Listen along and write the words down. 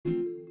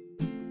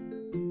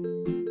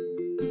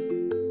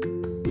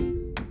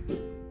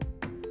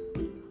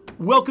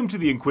Welcome to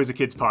the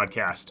Inquisikids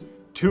podcast.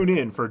 Tune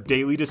in for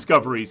daily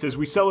discoveries as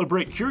we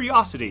celebrate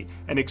curiosity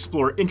and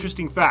explore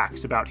interesting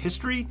facts about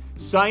history,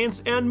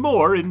 science, and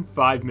more in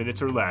 5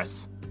 minutes or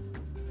less.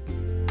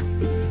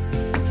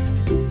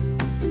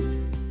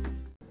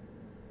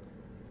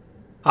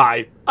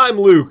 Hi, I'm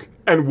Luke,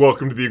 and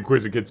welcome to the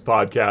Inquisikids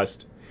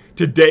podcast.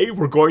 Today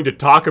we're going to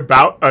talk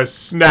about a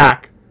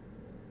snack.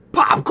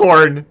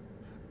 Popcorn!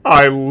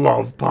 I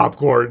love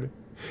popcorn.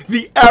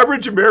 The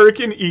average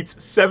American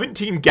eats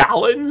 17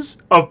 gallons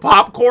of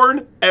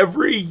popcorn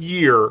every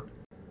year.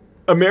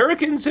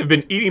 Americans have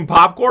been eating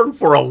popcorn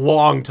for a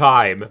long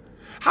time.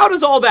 How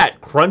does all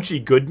that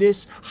crunchy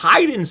goodness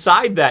hide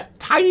inside that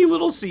tiny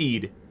little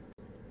seed?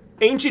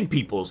 Ancient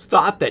peoples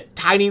thought that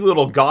tiny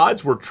little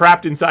gods were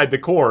trapped inside the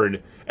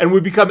corn and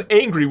would become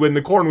angry when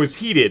the corn was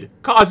heated,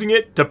 causing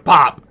it to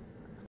pop.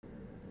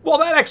 While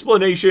that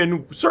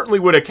explanation certainly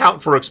would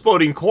account for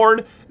exploding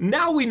corn,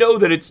 now we know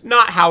that it's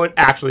not how it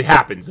actually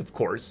happens, of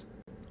course.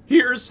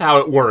 Here's how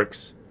it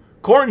works.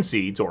 Corn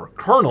seeds, or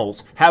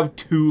kernels, have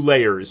two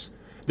layers.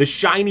 The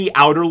shiny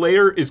outer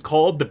layer is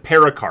called the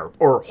pericarp,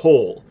 or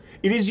hull.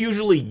 It is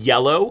usually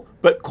yellow,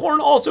 but corn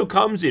also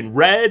comes in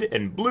red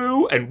and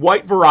blue and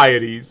white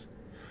varieties.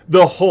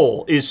 The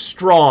hull is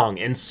strong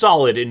and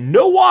solid and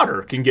no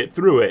water can get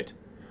through it.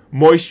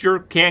 Moisture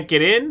can't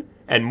get in,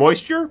 and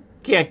moisture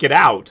can't get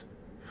out.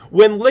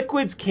 When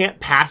liquids can't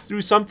pass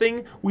through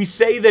something, we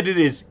say that it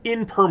is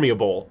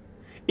impermeable.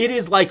 It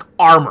is like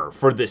armor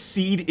for the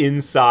seed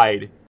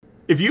inside.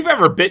 If you've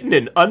ever bitten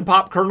an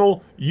unpopped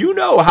kernel, you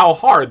know how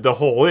hard the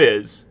hull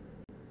is.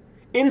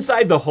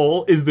 Inside the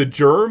hull is the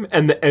germ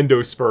and the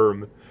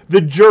endosperm.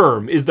 The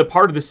germ is the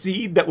part of the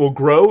seed that will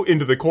grow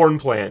into the corn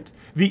plant.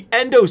 The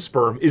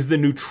endosperm is the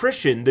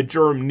nutrition the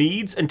germ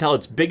needs until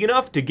it's big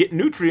enough to get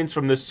nutrients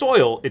from the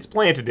soil it's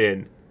planted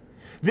in.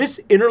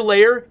 This inner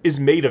layer is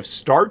made of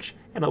starch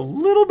and a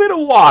little bit of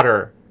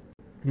water.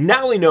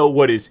 Now we know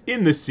what is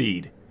in the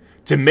seed.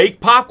 To make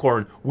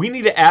popcorn, we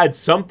need to add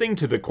something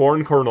to the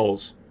corn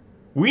kernels.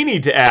 We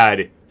need to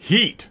add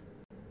heat.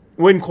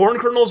 When corn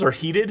kernels are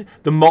heated,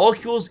 the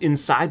molecules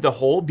inside the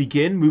hull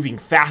begin moving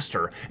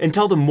faster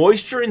until the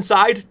moisture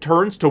inside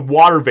turns to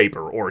water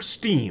vapor or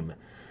steam.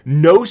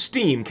 No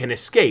steam can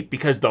escape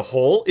because the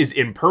hull is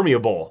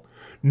impermeable.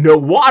 No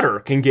water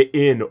can get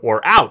in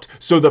or out,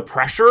 so the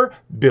pressure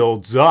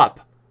builds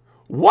up.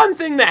 One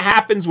thing that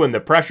happens when the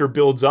pressure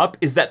builds up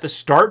is that the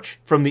starch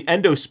from the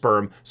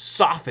endosperm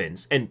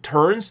softens and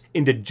turns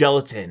into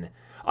gelatin.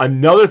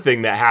 Another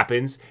thing that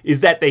happens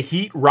is that the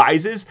heat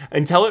rises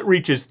until it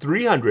reaches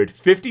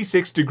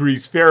 356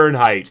 degrees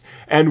Fahrenheit,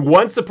 and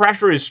once the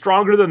pressure is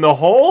stronger than the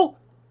hull,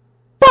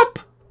 pop!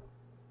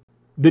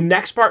 The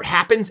next part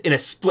happens in a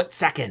split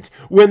second.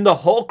 When the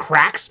hull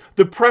cracks,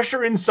 the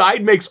pressure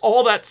inside makes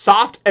all that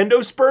soft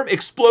endosperm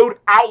explode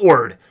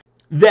outward.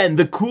 Then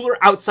the cooler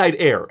outside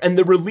air and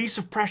the release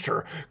of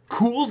pressure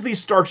cools the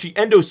starchy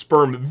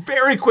endosperm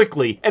very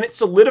quickly, and it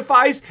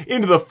solidifies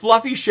into the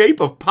fluffy shape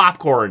of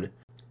popcorn.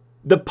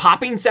 The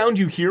popping sound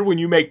you hear when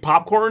you make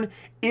popcorn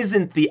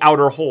isn't the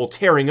outer hull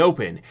tearing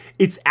open.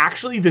 It's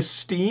actually the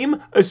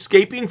steam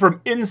escaping from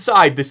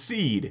inside the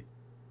seed.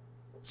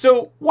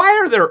 So why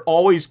are there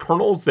always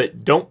kernels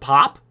that don't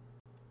pop?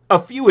 A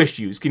few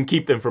issues can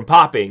keep them from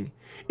popping.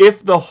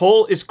 If the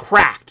hull is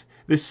cracked,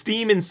 the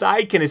steam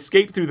inside can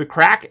escape through the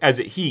crack as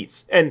it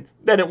heats, and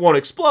then it won't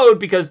explode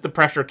because the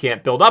pressure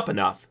can't build up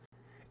enough.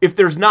 If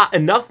there's not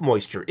enough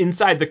moisture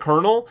inside the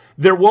kernel,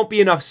 there won't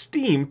be enough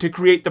steam to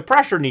create the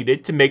pressure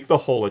needed to make the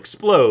hull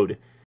explode.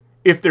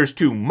 If there's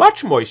too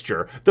much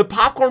moisture, the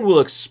popcorn will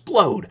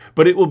explode,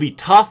 but it will be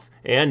tough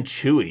and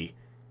chewy.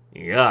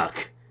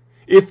 Yuck.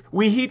 If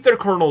we heat the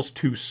kernels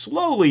too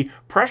slowly,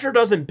 pressure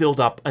doesn't build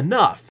up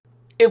enough.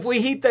 If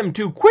we heat them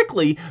too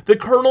quickly, the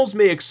kernels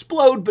may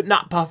explode but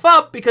not puff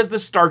up because the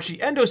starchy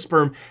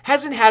endosperm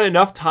hasn't had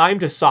enough time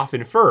to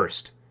soften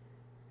first.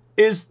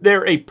 Is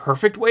there a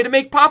perfect way to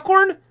make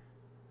popcorn?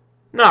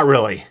 Not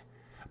really.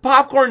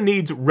 Popcorn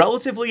needs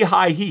relatively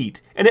high heat,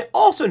 and it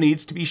also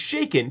needs to be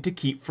shaken to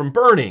keep from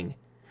burning.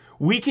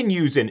 We can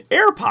use an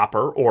air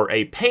popper or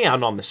a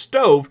pan on the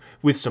stove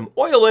with some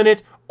oil in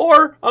it,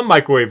 or a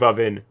microwave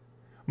oven.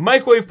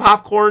 Microwave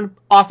popcorn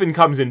often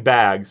comes in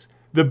bags.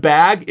 The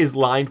bag is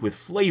lined with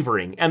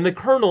flavoring, and the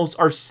kernels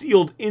are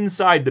sealed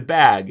inside the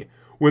bag.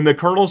 When the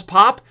kernels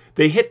pop,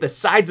 they hit the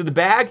sides of the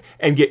bag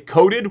and get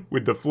coated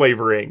with the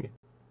flavoring.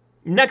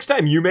 Next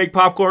time you make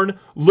popcorn,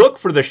 look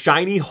for the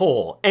shiny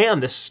hull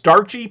and the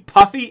starchy,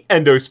 puffy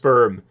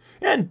endosperm.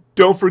 And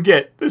don't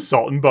forget the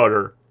salt and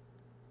butter.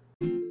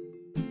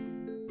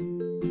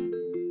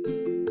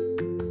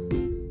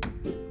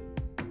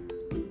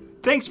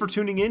 Thanks for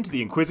tuning in to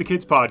the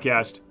Inquisikids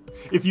podcast.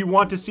 If you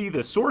want to see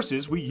the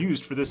sources we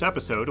used for this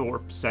episode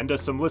or send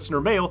us some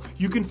listener mail,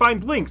 you can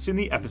find links in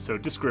the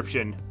episode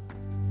description.